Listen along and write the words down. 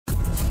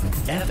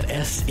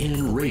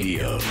FSN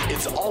Radio.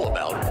 It's all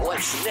about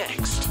what's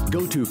next.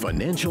 Go to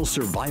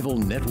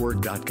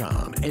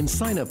financialsurvivalnetwork.com and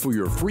sign up for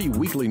your free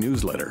weekly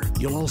newsletter.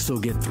 You'll also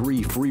get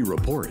 3 free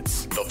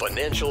reports. The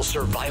Financial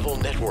Survival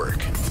Network.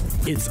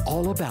 It's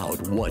all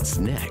about what's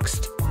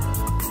next.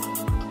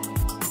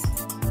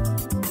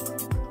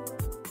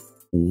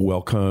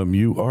 Welcome.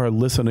 You are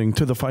listening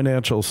to the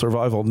Financial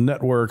Survival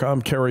Network.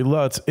 I'm Kerry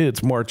Lutz.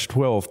 It's March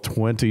 12th,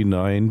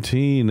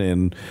 2019,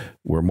 and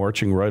we're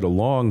marching right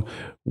along.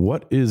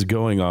 What is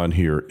going on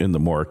here in the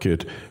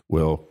market?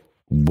 Well,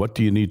 what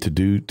do you need to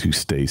do to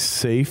stay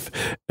safe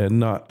and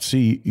not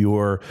see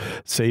your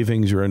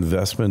savings, your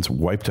investments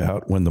wiped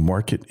out when the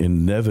market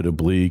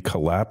inevitably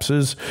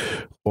collapses?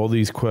 All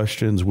these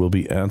questions will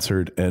be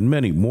answered and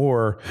many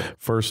more.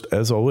 First,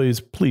 as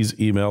always, please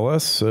email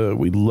us.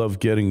 We love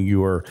getting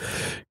your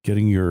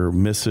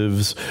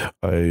missives.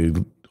 I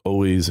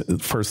always,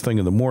 first thing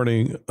in the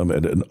morning, I'm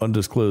at an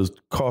undisclosed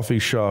coffee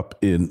shop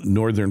in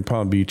northern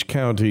Palm Beach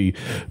County,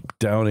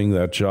 downing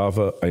that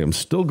Java. I am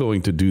still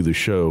going to do the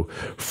show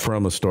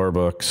from a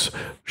Starbucks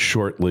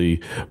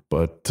shortly,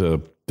 but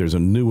there's a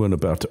new one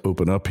about to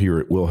open up here.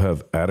 It will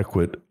have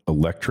adequate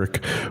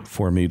electric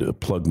for me to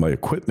plug my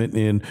equipment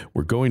in.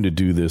 We're going to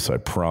do this, I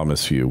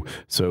promise you.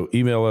 So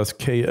email us,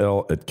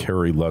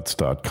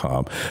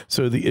 kl@kerrylutz.com.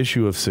 So the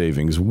issue of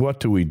savings, what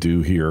do we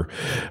do here?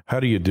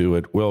 How do you do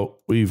it? Well,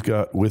 we've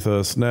got with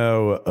us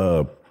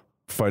now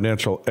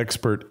financial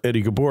expert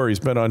Eddie Ghabour. He's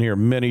been on here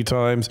many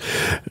times.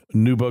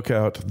 New book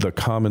out, The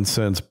Common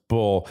Sense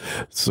Bull.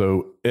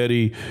 So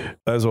Eddie,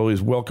 as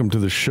always, welcome to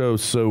the show.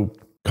 So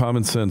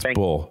Common Sense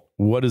Bull,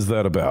 what is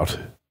that about?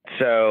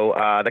 So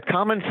the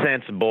Common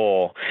Sense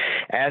Bull,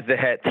 as the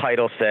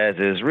title says,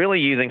 is really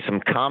using some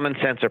common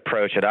sense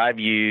approach that I've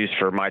used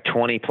for my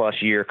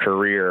 20-plus year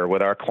career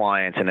with our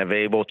clients and have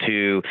able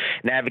to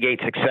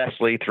navigate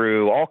successfully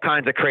through all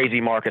kinds of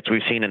crazy markets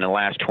we've seen in the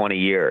last 20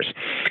 years.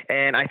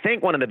 And I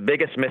think one of the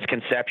biggest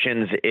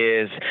misconceptions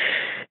is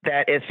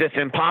that it's this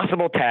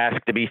impossible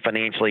task to be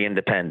financially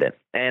independent.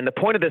 And the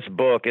point of this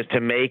book is to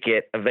make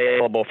it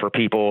available for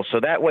people so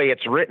that way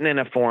it's written in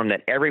a form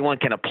that everyone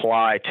can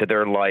apply to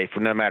their life,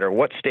 no matter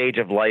what stage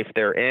of life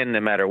they're in, no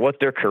matter what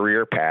their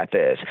career path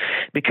is.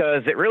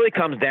 Because it really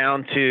comes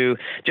down to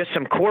just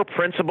some core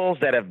principles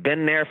that have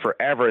been there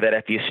forever that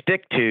if you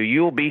stick to,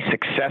 you'll be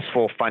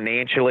successful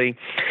financially.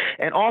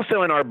 And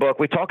also in our book,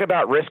 we talk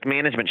about risk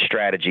management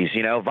strategies.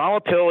 You know,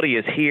 volatility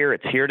is here.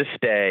 It's here to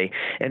stay.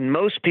 And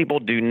most people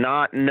do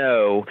not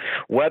know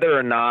whether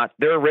or not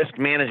their risk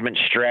management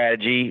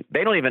strategy,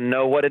 they don't even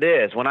know what it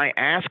is. When I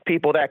ask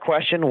people that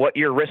question, what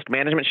your risk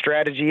management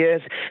strategy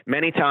is,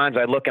 many times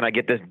I look and I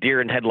get this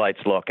deer in headlights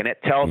look, and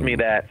it tells me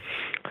that,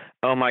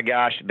 oh my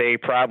gosh, they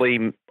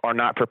probably are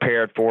not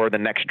prepared for the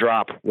next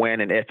drop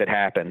when and if it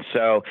happens.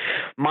 So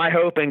my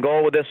hope and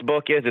goal with this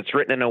book is it's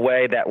written in a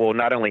way that will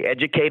not only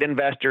educate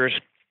investors,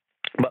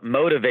 but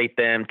motivate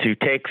them to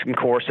take some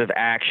course of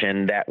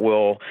action that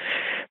will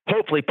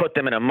hopefully put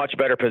them in a much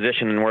better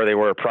position than where they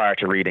were prior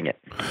to reading it.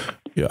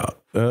 Yeah.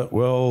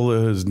 Well,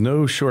 there's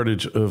no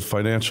shortage of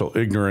financial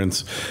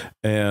ignorance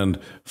and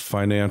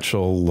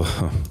financial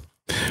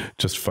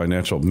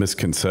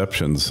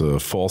misconceptions,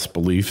 false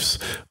beliefs.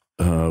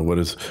 What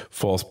is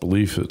false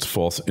belief? It's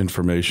false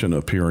information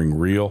appearing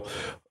real,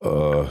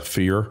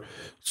 fear.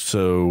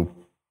 So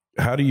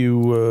how do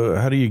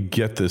you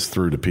get this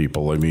through to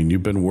people? I mean,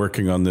 you've been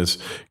working on this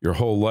your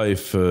whole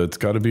life. It's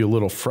got to be a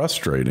little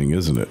frustrating,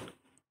 isn't it?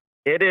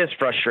 It is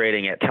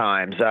frustrating at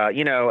times. I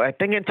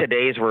think in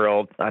today's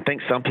world, I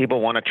think some people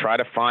want to try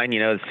to find,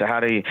 so how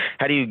do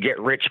you get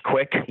rich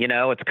quick?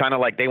 It's kind of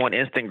like they want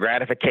instant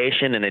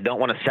gratification and they don't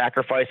want to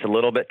sacrifice a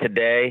little bit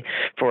today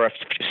for a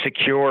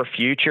secure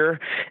future.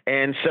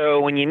 And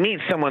so when you meet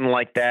someone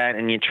like that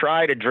and you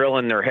try to drill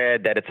in their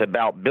head that it's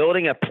about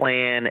building a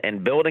plan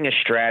and building a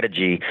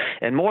strategy,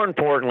 and more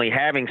importantly,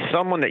 having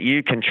someone that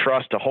you can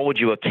trust to hold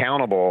you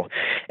accountable,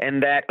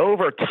 and that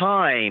over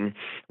time,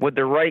 with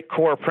the right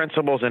core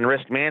principles and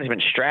risk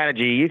management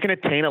strategy, you can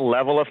attain a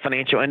level of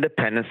financial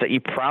independence that you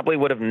probably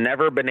would have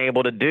never been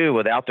able to do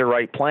without the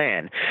right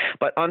plan.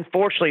 But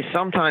unfortunately,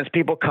 sometimes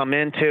people come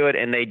into it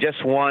and they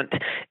just want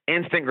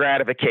instant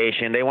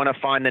gratification. They want to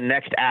find the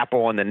next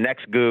Apple and the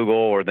next Google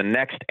or the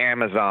next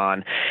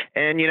Amazon.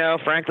 And,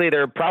 frankly,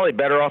 they're probably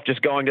better off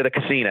just going to the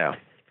casino.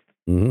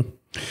 Mm-hmm.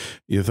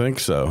 You think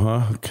so,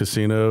 huh?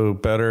 Casino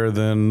better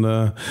than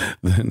the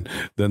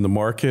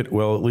market?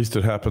 Well, at least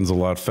it happens a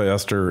lot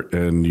faster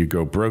and you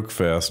go broke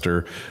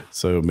faster.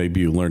 So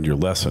maybe you learned your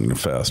lesson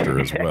faster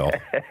as well,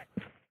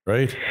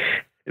 right?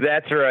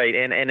 That's right.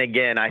 And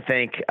again, I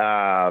think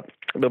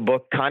the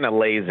book kind of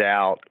lays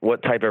out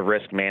what type of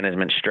risk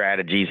management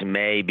strategies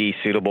may be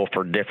suitable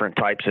for different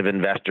types of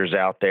investors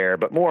out there.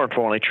 But more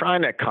importantly,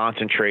 trying to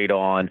concentrate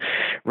on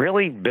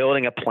really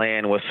building a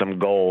plan with some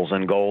goals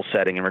and goal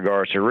setting in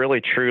regards to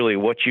really truly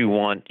what you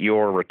want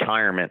your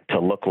retirement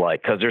to look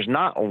like. Because there's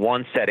not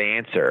one set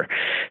answer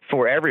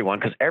for everyone,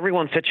 because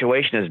everyone's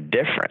situation is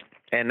different.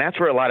 And that's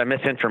where a lot of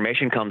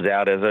misinformation comes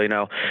out is,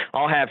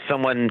 I'll have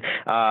someone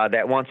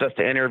that wants us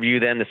to interview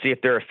them to see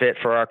if they're a fit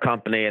for our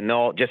company, and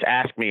they'll just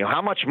ask me,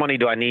 how much money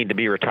do I need to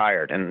be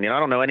retired? And, I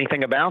don't know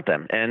anything about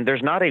them. And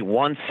there's not a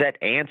one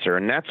set answer.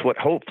 And that's what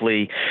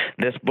hopefully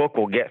this book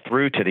will get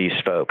through to these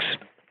folks.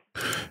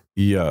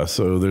 Yeah,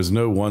 so there's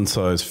no one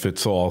size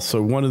fits all.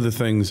 So one of the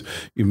things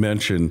you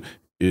mentioned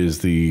is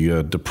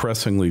the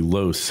depressingly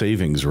low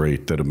savings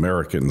rate that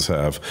Americans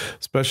have,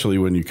 especially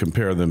when you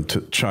compare them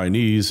to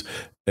Chinese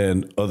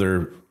and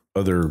other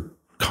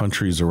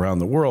countries around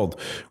the world.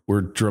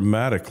 We're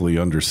dramatically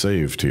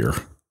undersaved here.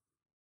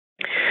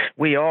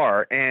 We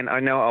are. And I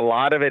know a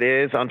lot of it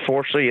is,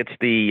 unfortunately, it's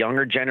the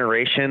younger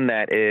generation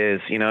that is,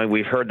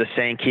 we've heard the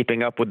saying,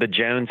 keeping up with the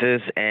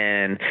Joneses,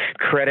 and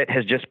credit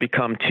has just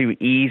become too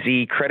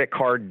easy. Credit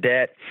card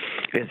debt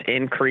is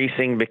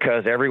increasing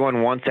because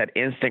everyone wants that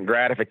instant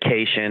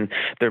gratification.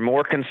 They're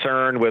more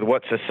concerned with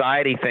what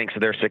society thinks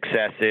their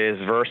success is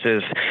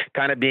versus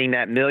kind of being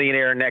that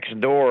millionaire next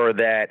door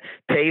that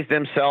pays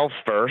themselves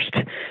first.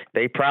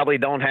 They probably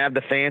don't have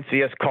the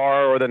fanciest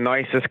car or the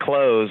nicest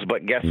clothes,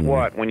 but guess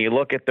what? When you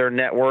look at their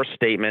net worth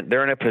statement,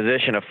 they're in a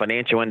position of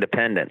financial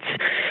independence.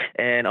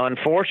 And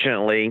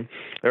unfortunately,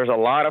 there's a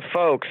lot of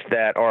folks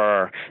that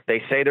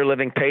they say they're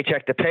living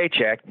paycheck to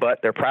paycheck, but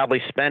they're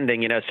probably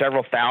spending,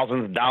 several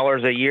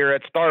 $1,000s a year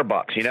at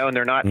Starbucks, and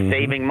they're not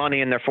saving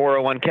money in their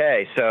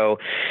 401k. So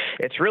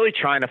it's really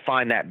trying to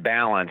find that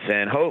balance.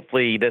 And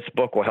hopefully this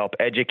book will help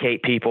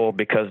educate people,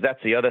 because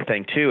that's the other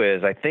thing too,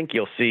 is I think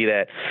you'll see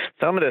that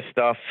some of this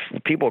stuff,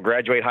 people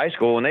graduate high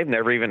school and they've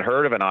never even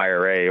heard of an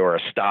IRA or a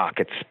stock.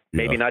 It's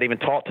maybe not even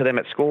taught to them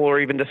at school or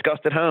even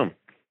discussed at home.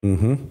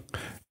 Mm-hmm.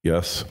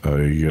 Yes,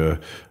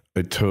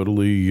 I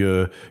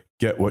totally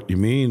get what you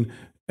mean.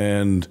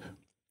 And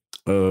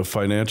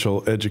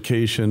financial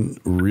education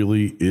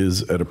really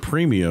is at a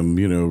premium.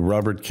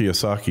 Robert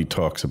Kiyosaki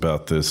talks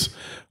about this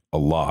a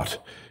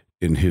lot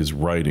in his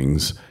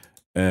writings.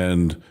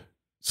 And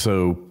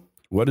so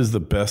what is the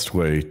best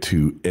way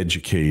to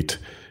educate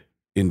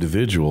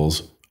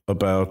individuals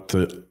about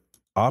the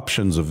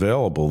options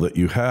available that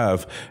you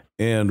have,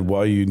 and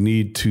why you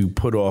need to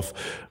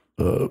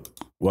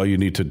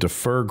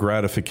defer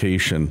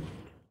gratification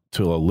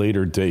till a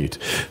later date,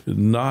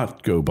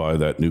 not go buy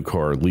that new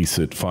car, lease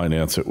it,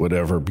 finance it,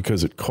 whatever,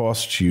 because it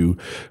costs you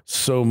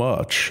so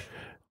much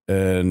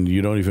and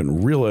you don't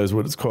even realize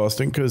what it's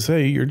costing because,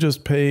 hey, you're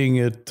just paying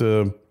it,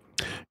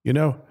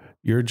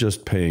 you're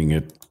just paying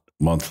it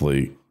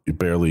monthly. You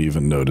barely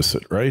even notice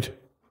it, right?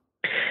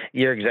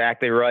 You're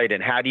exactly right.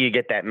 And how do you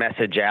get that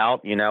message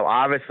out?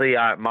 Obviously,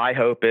 my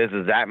hope is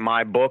that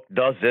my book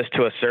does this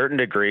to a certain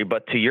degree.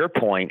 But to your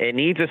point, it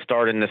needs to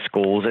start in the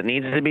schools. It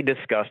needs to be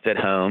discussed at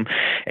home.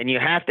 And you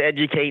have to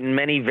educate in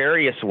many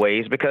various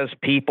ways, because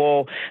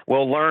people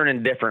will learn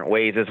in different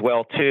ways as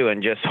well, too.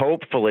 And just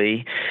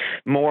hopefully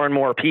more and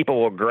more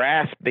people will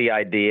grasp the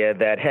idea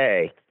that,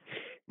 hey,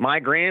 my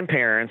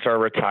grandparents are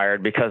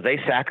retired because they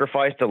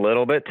sacrificed a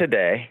little bit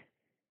today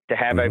to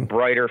have a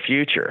brighter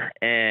future.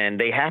 And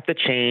they have to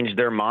change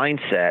their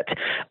mindset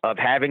of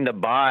having to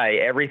buy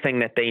everything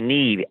that they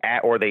need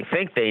or they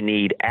think they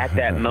need at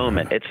that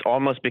moment. It's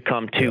almost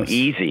become too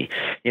easy.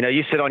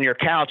 You sit on your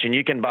couch and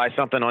you can buy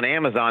something on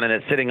Amazon and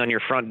it's sitting on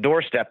your front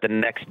doorstep the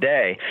next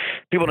day.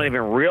 People don't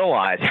even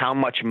realize how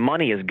much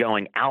money is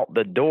going out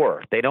the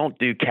door. They don't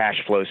do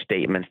cash flow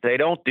statements. They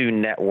don't do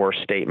net worth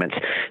statements.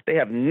 They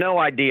have no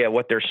idea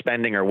what they're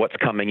spending or what's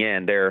coming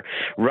in. They're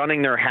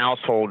running their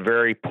household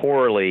very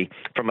poorly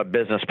from a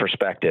business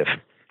perspective.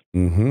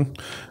 Mm-hmm.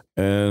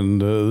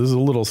 And this is a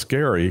little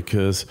scary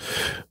because,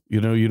 you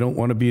don't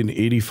want to be an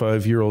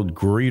 85-year-old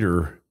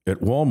greeter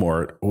at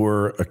Walmart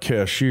or a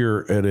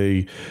cashier at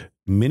a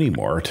mini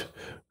mart.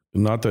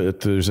 Not that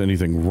there's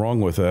anything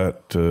wrong with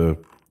that.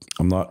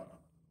 I'm not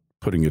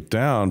putting it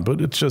down,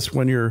 but it's just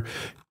when you're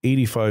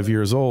 85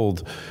 years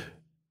old,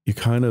 you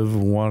kind of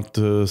want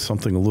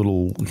something a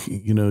little,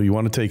 you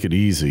want to take it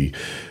easy.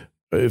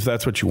 If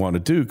that's what you want to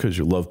do because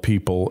you love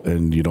people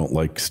and you don't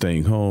like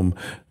staying home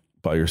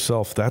by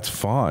yourself, that's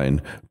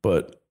fine,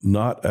 but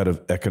not out of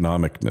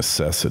economic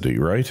necessity,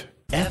 right?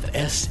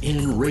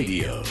 FSN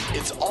Radio.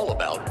 It's all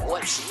about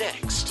what's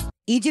next.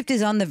 Egypt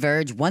is on the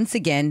verge, once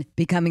again,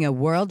 becoming a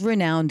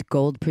world-renowned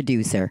gold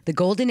producer. The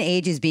golden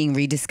age is being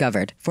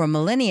rediscovered. For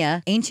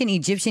millennia, ancient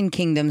Egyptian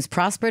kingdoms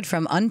prospered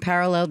from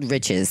unparalleled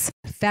riches.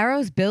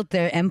 Pharaohs built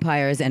their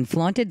empires and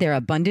flaunted their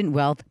abundant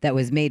wealth that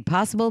was made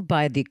possible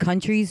by the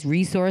country's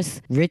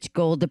resource-rich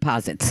gold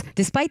deposits.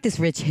 Despite this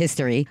rich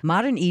history,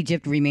 modern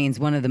Egypt remains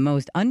one of the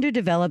most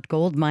underdeveloped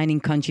gold mining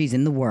countries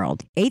in the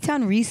world.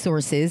 Aton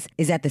Resources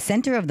is at the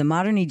center of the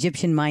modern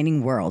Egyptian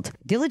mining world,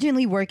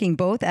 diligently working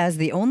both as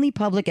the only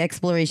public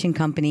exploration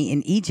company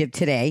in Egypt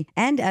today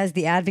and as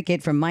the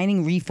advocate for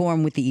mining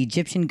reform with the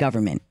Egyptian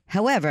government.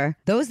 However,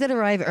 those that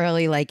arrive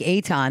early like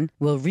Eitan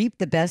will reap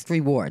the best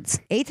rewards.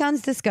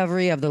 Eitan's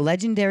discovery of the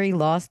legendary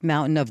Lost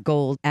Mountain of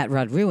Gold at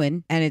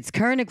Rodruin and its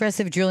current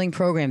aggressive drilling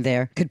program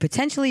there could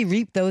potentially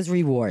reap those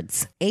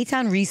rewards.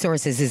 Eitan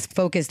Resources is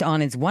focused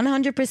on its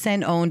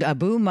 100% owned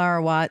Abu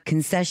Marawat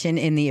concession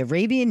in the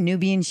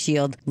Arabian-Nubian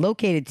Shield,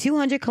 located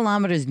 200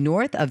 kilometers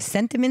north of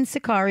Centamin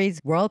Sakari's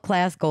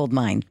world-class gold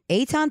mine.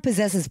 Eitan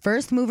possesses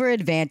first-mover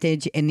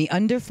advantage in the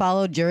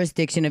underfollowed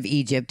jurisdiction of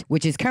Egypt,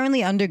 which is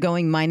currently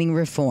undergoing mining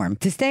reform.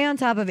 To stay on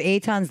top of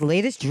Eitan's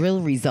latest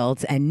drill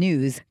results and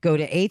news, go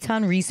to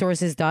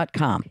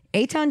eitanresources.com.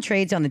 Eitan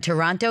trades on the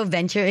Toronto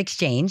Venture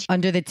Exchange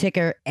under the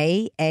ticker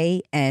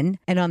AAN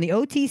and on the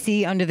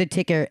OTC under the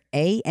ticker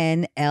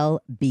ANLBF.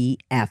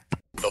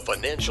 The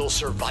Financial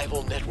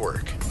Survival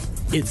Network.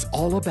 It's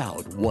all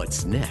about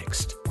what's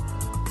next.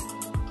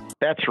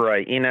 That's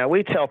right.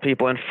 We tell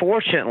people,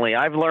 unfortunately,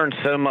 I've learned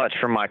so much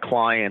from my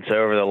clients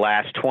over the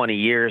last 20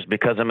 years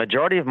because a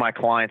majority of my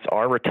clients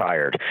are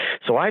retired.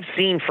 So I've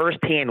seen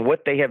firsthand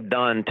what they have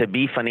done to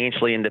be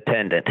financially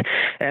independent.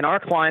 And our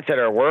clients that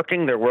are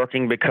working, they're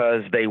working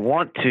because they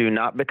want to,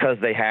 not because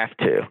they have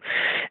to.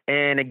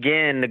 And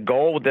again, the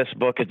goal with this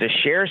book is to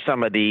share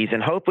some of these,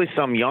 and hopefully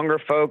some younger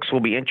folks will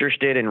be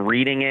interested in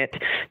reading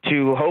it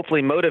to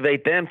hopefully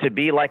motivate them to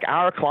be like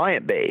our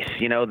client base.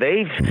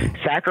 They've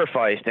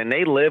sacrificed and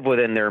they live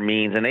within their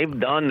means, and they've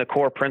done the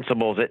core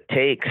principles it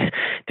takes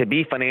to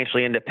be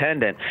financially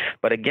independent.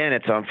 But again,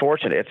 it's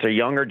unfortunate. It's a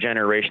younger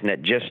generation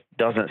that just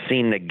doesn't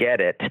seem to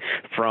get it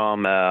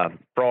from a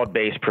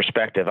broad-based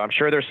perspective. I'm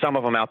sure there's some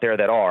of them out there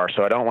that are,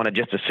 so I don't want to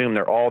just assume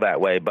they're all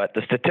that way. But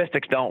the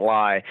statistics don't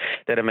lie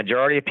that a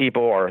majority of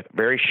people are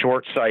very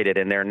short-sighted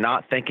and they're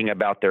not thinking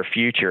about their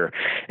future.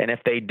 And if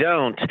they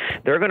don't,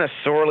 they're going to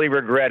sorely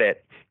regret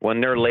it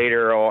when they're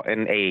later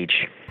in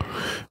age.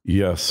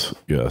 Yes.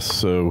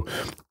 So,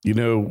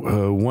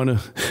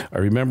 I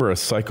remember a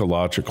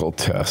psychological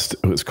test.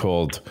 It was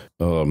called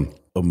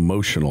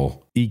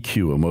emotional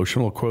EQ,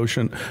 emotional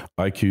quotient.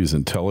 IQ is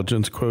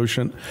intelligence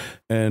quotient.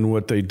 And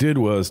what they did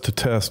was to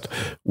test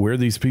where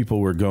these people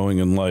were going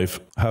in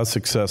life, how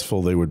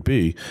successful they would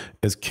be.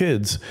 As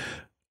kids,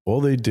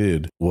 all they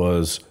did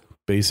was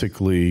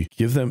basically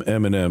give them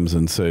M&Ms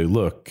and say,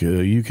 look,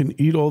 you can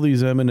eat all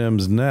these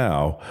M&Ms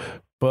now,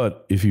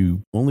 but if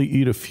you only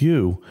eat a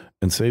few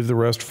and save the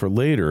rest for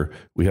later,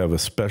 we have a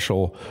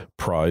special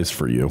prize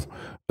for you,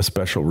 a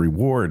special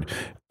reward.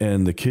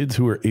 And the kids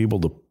who were able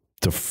to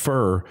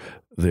defer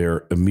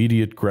their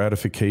immediate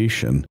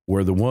gratification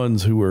were the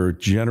ones who were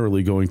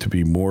generally going to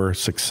be more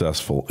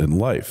successful in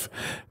life.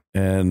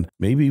 And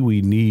maybe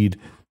we need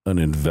an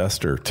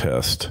investor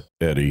test,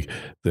 Eddie,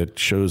 that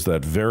shows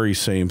that very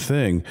same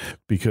thing,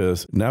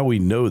 because now we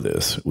know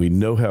this. We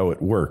know how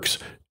it works.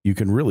 You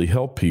can really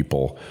help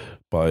people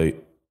by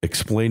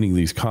explaining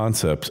these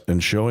concepts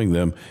and showing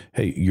them,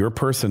 hey, your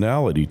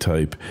personality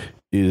type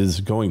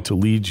is going to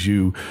lead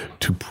you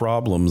to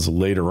problems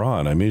later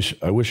on. I mean,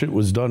 I wish it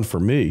was done for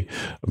me.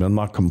 I mean, I'm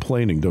not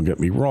complaining, don't get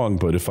me wrong,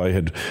 but if I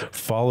had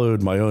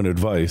followed my own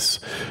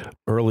advice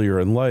earlier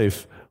in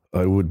life,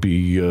 I would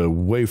be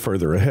way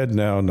further ahead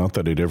now. Not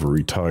that I'd ever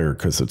retire,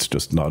 because it's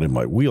just not in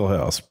my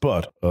wheelhouse.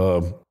 But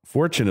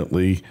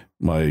fortunately,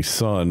 my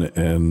son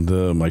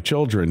and my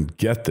children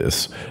get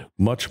this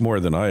much more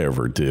than I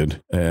ever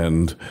did.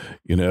 And,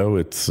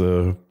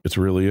 it's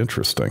really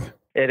interesting.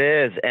 It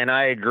is, and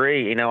I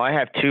agree. I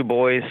have two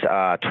boys,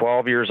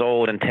 12 years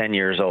old and 10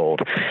 years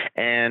old.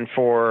 And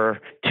for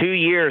 2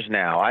 years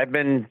now, I've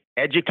been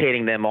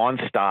educating them on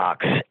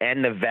stocks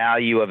and the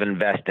value of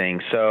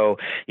investing. So,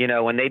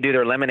 when they do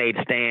their lemonade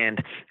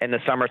stand in the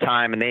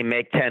summertime and they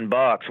make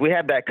 $10, we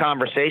have that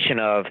conversation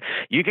of,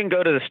 you can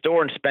go to the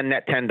store and spend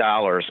that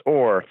 $10,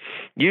 or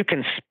you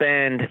can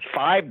spend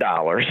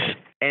 $5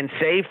 and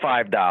save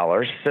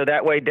 $5. So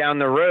that way down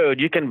the road,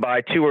 you can buy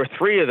 2 or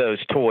 3 of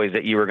those toys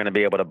that you were going to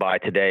be able to buy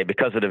today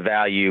because of the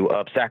value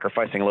of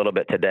sacrificing a little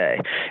bit today.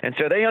 And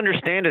so they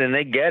understand it and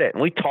they get it.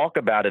 And we talk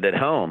about it at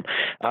home.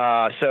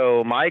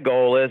 So my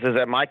goal is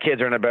that my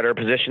kids are in a better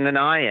position than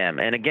I am.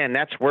 And again,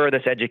 that's where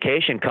this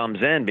education comes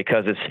in,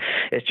 because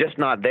it's just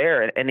not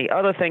there. And the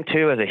other thing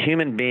too, as a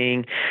human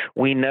being,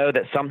 we know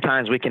that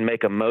sometimes we can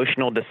make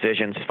emotional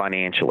decisions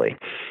financially.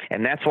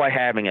 And that's why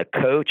having a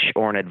coach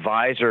or an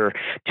advisor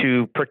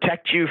to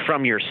protect you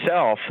from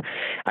yourself,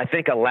 I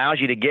think allows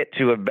you to get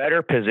to a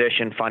better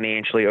position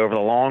financially over the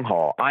long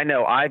haul. I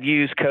know I've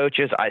used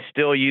coaches. I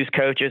still use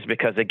coaches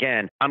because,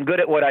 again, I'm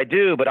good at what I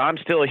do, but I'm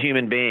still a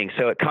human being.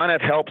 So it kind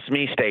of helps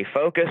me stay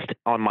focused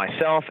on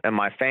myself and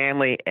my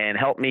family and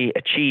help me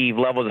achieve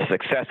levels of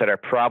success that I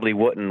probably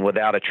wouldn't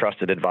without a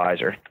trusted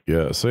advisor.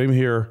 Yeah, same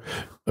here.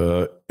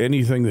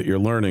 Anything that you're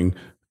learning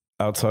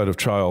outside of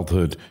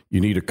childhood,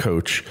 you need a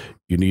coach,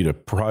 you need a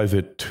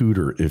private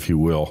tutor, if you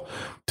will,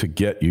 to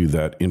get you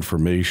that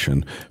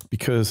information,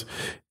 because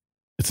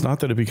it's not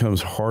that it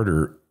becomes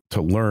harder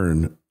to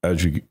learn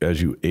as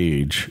you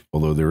age,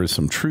 although there is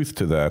some truth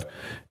to that.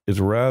 It's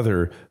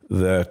rather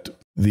that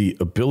the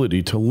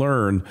ability to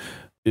learn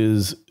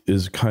is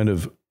kind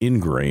of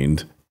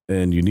ingrained,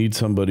 and you need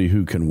somebody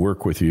who can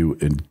work with you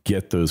and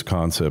get those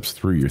concepts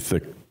through your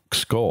thick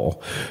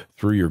skull,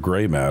 through your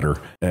gray matter,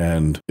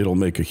 and it'll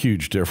make a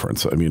huge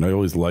difference. I mean, I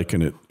always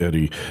liken it,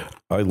 Eddie.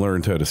 I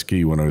learned how to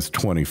ski when I was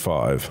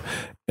 25,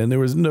 and there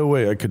was no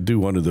way I could do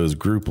one of those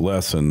group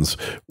lessons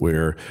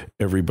where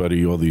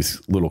everybody, all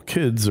these little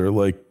kids are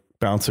like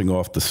bouncing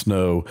off the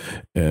snow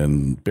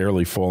and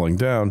barely falling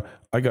down.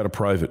 I got a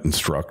private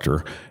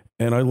instructor,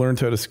 and I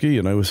learned how to ski,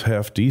 and I was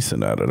half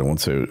decent at it. I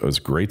won't say I was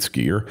a great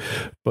skier,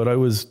 but I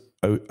was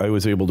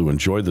able to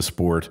enjoy the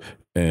sport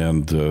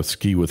and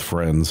ski with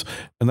friends.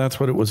 And that's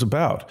what it was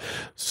about.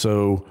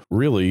 So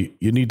really,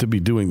 you need to be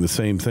doing the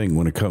same thing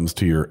when it comes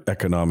to your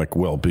economic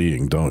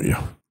well-being, don't you?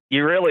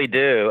 You really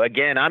do.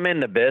 Again, I'm in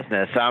the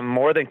business. I'm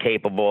more than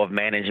capable of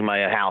managing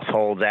my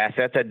household's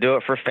assets. I do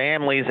it for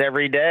families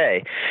every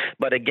day.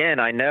 But again,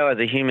 I know as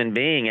a human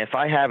being, if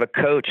I have a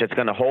coach that's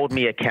going to hold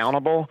me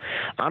accountable,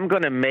 I'm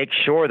going to make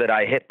sure that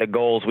I hit the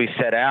goals we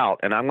set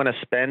out, and I'm going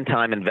to spend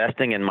time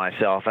investing in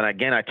myself. And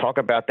again, I talk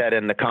about that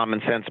in the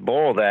Common Sense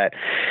Bowl, that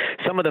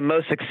some of the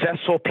most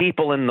successful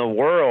people in the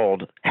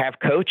world have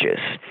coaches.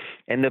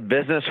 In the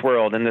business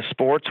world, in the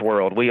sports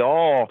world, we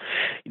all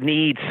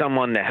need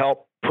someone to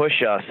help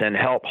push us and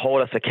help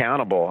hold us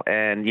accountable.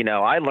 And, you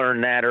know, I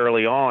learned that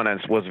early on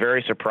and was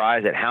very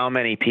surprised at how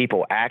many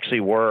people actually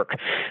work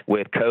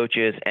with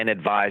coaches and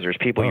advisors,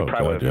 people you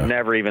probably would have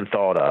never even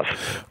thought of.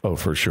 Oh,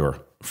 for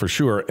sure. For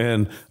sure.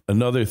 And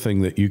another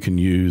thing that you can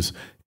use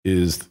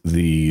is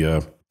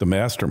the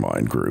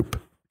mastermind group.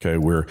 Okay,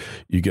 where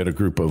you get a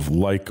group of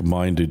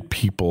like-minded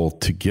people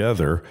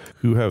together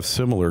who have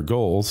similar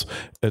goals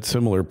at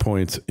similar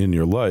points in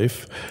your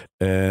life,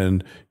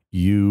 and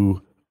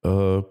you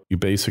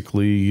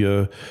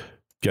basically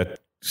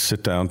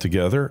sit down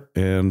together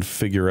and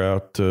figure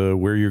out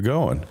where you're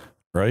going,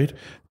 right?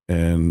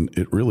 And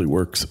it really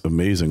works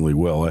amazingly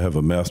well. I have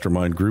a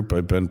mastermind group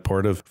I've been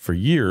part of for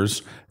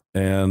years,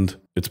 and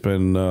it's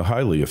been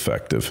highly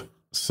effective.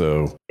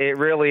 So it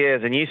really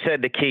is. And you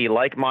said the key,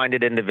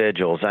 like-minded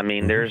individuals. I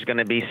mean, there's going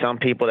to be some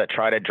people that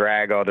try to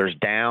drag others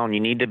down. You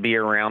need to be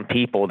around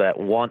people that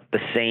want the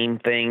same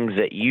things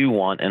that you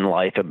want in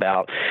life,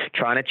 about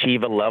trying to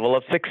achieve a level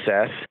of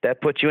success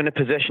that puts you in a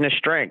position of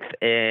strength.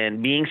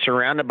 And being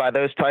surrounded by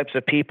those types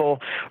of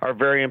people are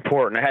very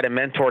important. I had a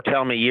mentor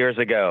tell me years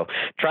ago,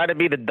 try to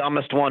be the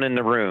dumbest one in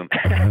the room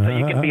so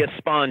you can be a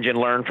sponge and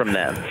learn from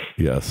them.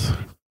 Yes.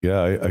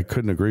 Yeah, I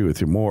couldn't agree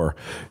with you more.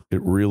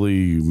 It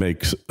really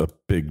makes a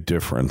big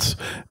difference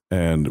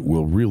and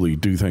will really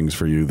do things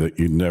for you that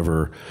you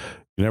never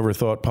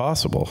thought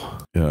possible.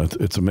 Yeah,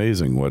 it's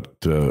amazing what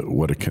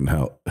it can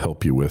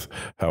help you with,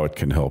 how it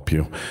can help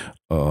you.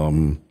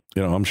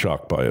 I'm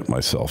shocked by it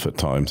myself at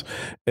times.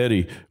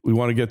 Eddie, we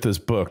want to get this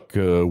book.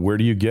 Where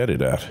do you get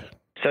it at?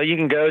 So you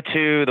can go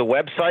to the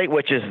website,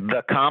 which is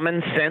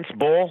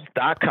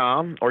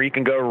thecommonsensebowl.com, or you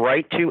can go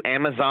right to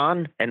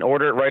Amazon and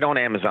order it right on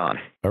Amazon.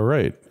 All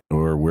right.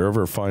 Or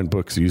wherever fine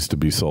books used to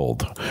be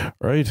sold.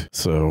 Right.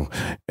 So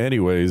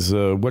anyways,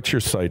 what's your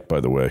site,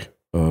 by the way?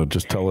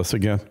 Just tell us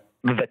again.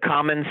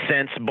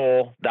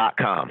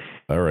 Thecommonsensebowl.com.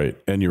 All right.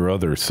 And your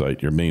other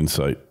site, your main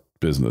site,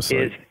 business site?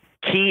 Is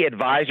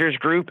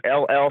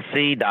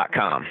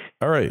KeyAdvisorsGroupLLC.com.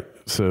 All right.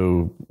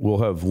 So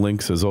we'll have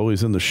links, as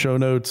always, in the show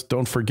notes.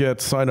 Don't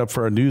forget, sign up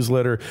for our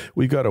newsletter.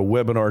 We've got a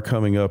webinar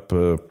coming up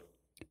on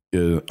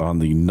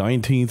the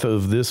 19th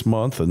of this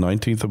month, the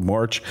 19th of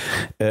March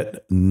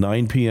at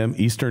 9 p.m.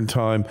 Eastern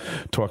Time,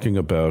 talking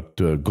about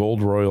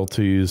gold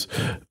royalties,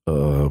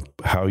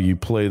 how you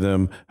play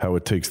them, how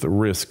it takes the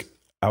risk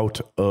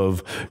out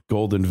of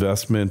gold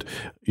investment.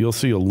 You'll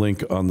see a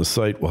link on the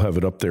site. We'll have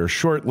it up there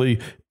shortly.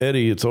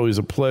 Eddie, it's always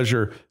a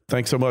pleasure.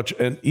 Thanks so much.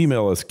 And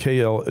email us,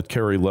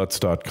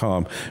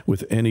 kl@kerrylutz.com,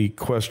 with any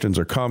questions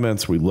or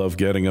comments. We love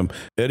getting them.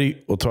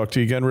 Eddie, we'll talk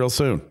to you again real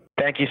soon.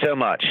 Thank you so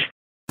much.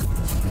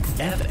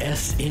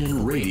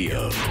 FSN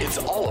Radio. It's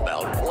all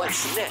about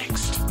what's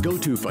next. Go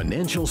to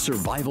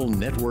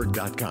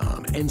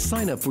financialsurvivalnetwork.com and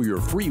sign up for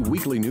your free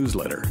weekly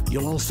newsletter.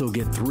 You'll also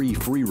get 3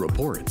 free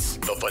reports.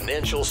 The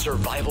Financial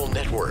Survival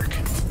Network.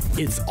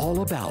 It's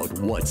all about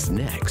what's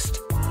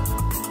next.